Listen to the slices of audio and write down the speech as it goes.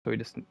So we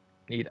just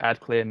need add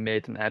clear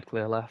mid and add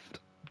clear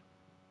left.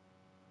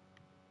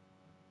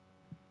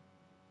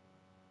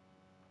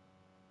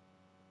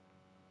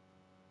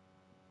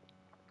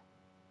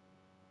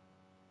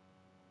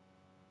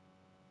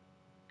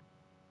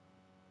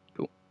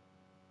 Cool.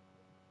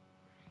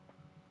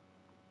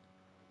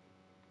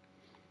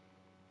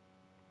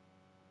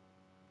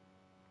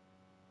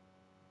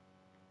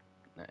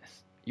 Nice.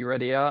 You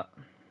ready, Art?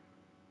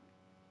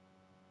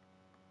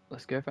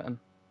 Let's go for him.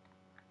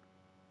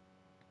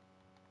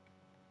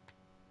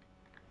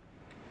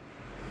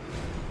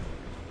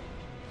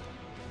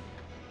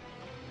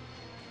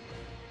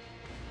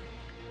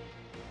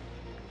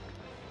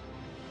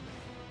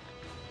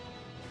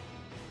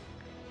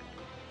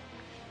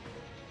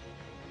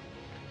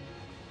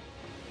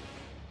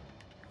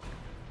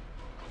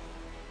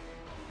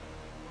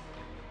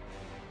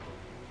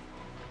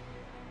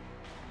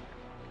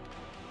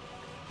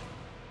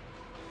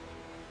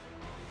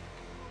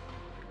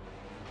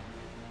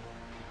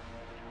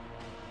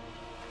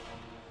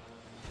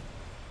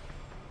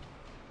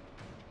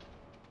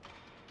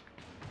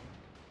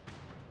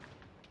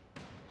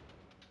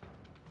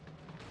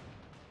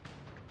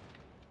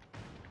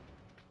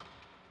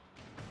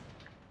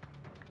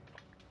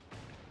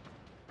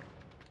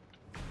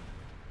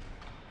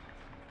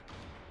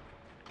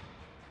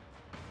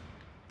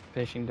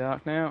 Fishing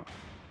dark now.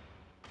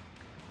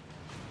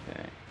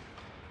 Okay.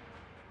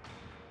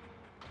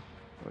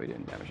 Are we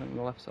doing damage on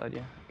the left side?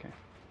 Yeah, okay.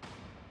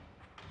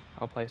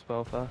 I'll place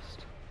spell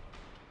first.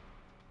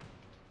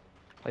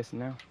 Placing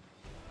now.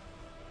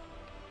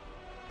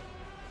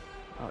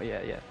 Oh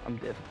yeah, I'm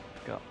div.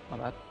 Forgot, my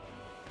bad.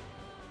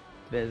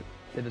 Div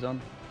is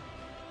on.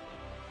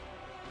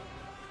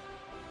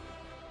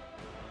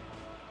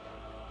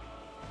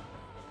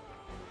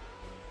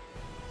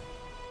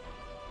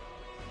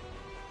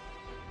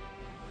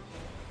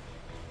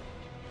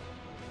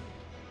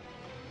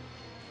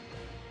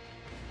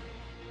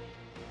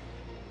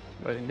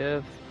 Voting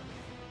div.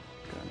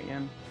 Going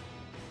again.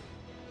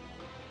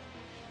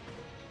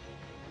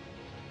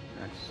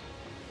 Nice.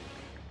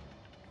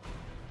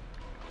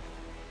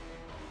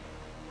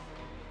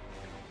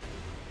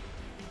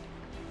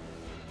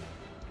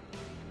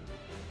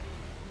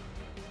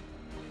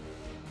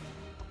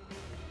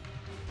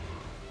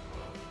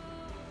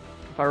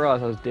 If I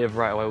realised I was div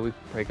right away, we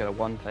probably got a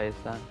one phase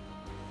then.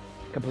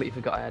 Completely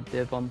forgot I had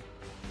div on.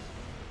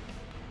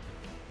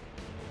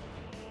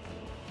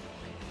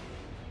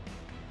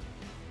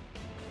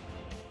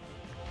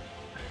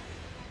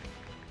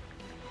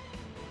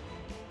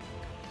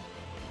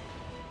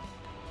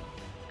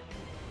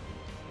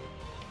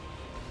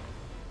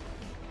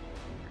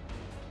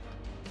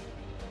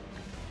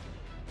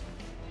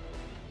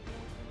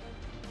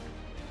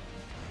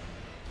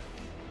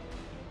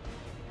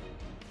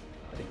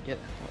 I didn't get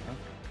it. What the?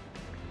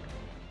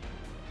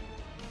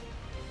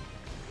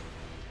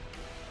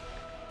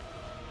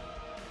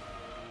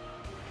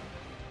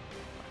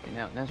 Fucking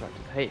hell, Nezrak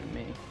is hating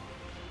me.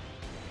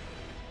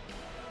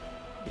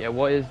 Yeah,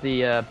 what is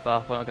the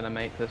buff? We're not going to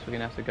make this. We're going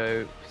to have to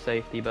go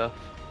safety buff.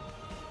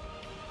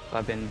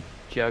 I've been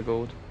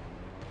juggled.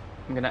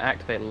 I'm going to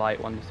activate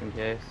light one just in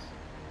case.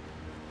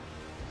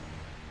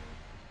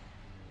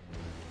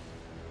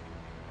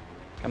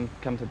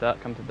 Come to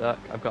duck, come to duck.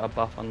 I've got a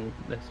buff on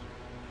this.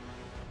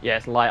 Yeah,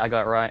 it's light, I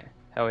got it right.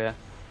 Hell yeah.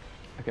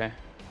 Okay.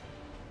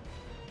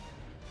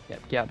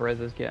 Yep, get up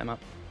reses, get him up.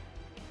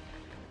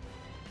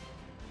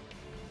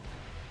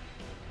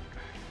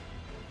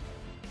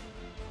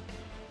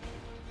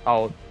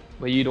 Oh,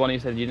 were you the one who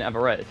said you didn't have a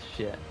res?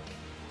 Shit.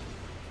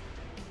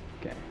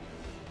 Okay.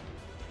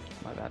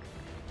 My bad.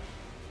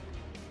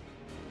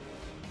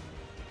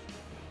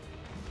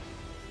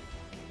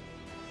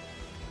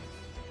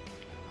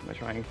 I'm gonna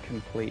try and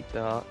complete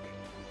dark.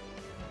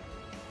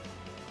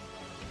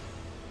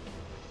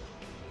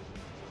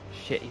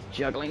 Shit, he's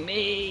juggling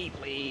me!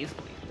 Please,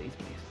 please, please,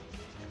 please.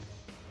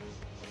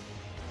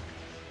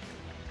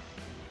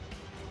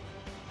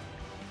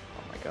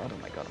 Oh my god,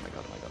 oh my god, oh my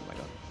god, oh my god, oh my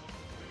god.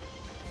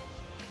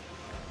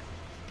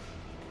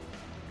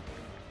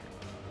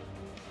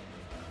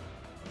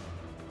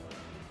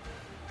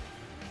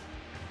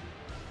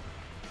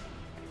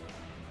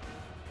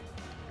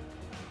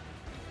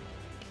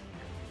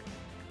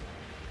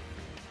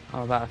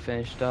 I'm about to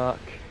finish dark.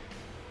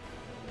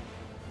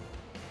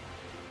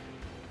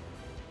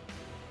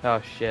 Oh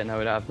shit, no,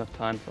 we don't have enough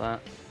time for that.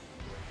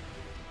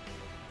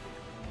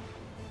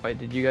 Wait,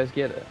 did you guys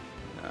get it?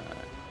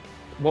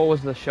 What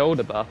was the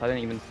shoulder buff? I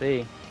didn't even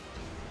see.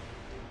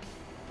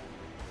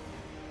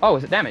 Oh,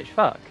 is it damage?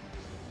 Fuck.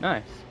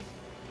 Nice.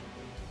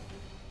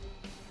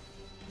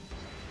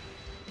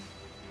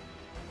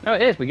 No,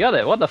 it is. We got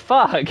it. What the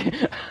fuck?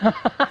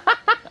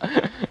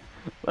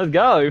 Let's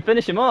go.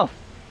 Finish him off.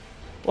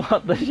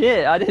 What the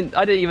shit? I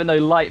didn't even know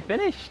light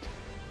finished.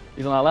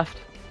 He's on our left.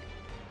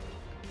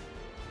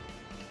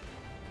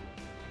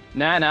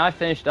 Nah, I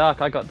finished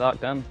dark. I got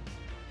dark done.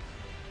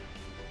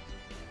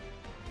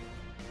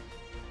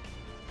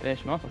 Finish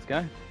him off. Let's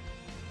go.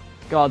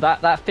 God,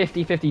 that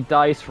 50-50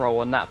 dice roll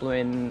on that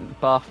blooming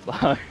buff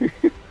though.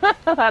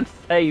 That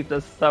saved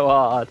us so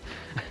hard.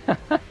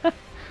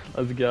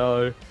 Let's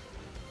go.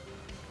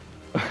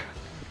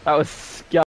 That was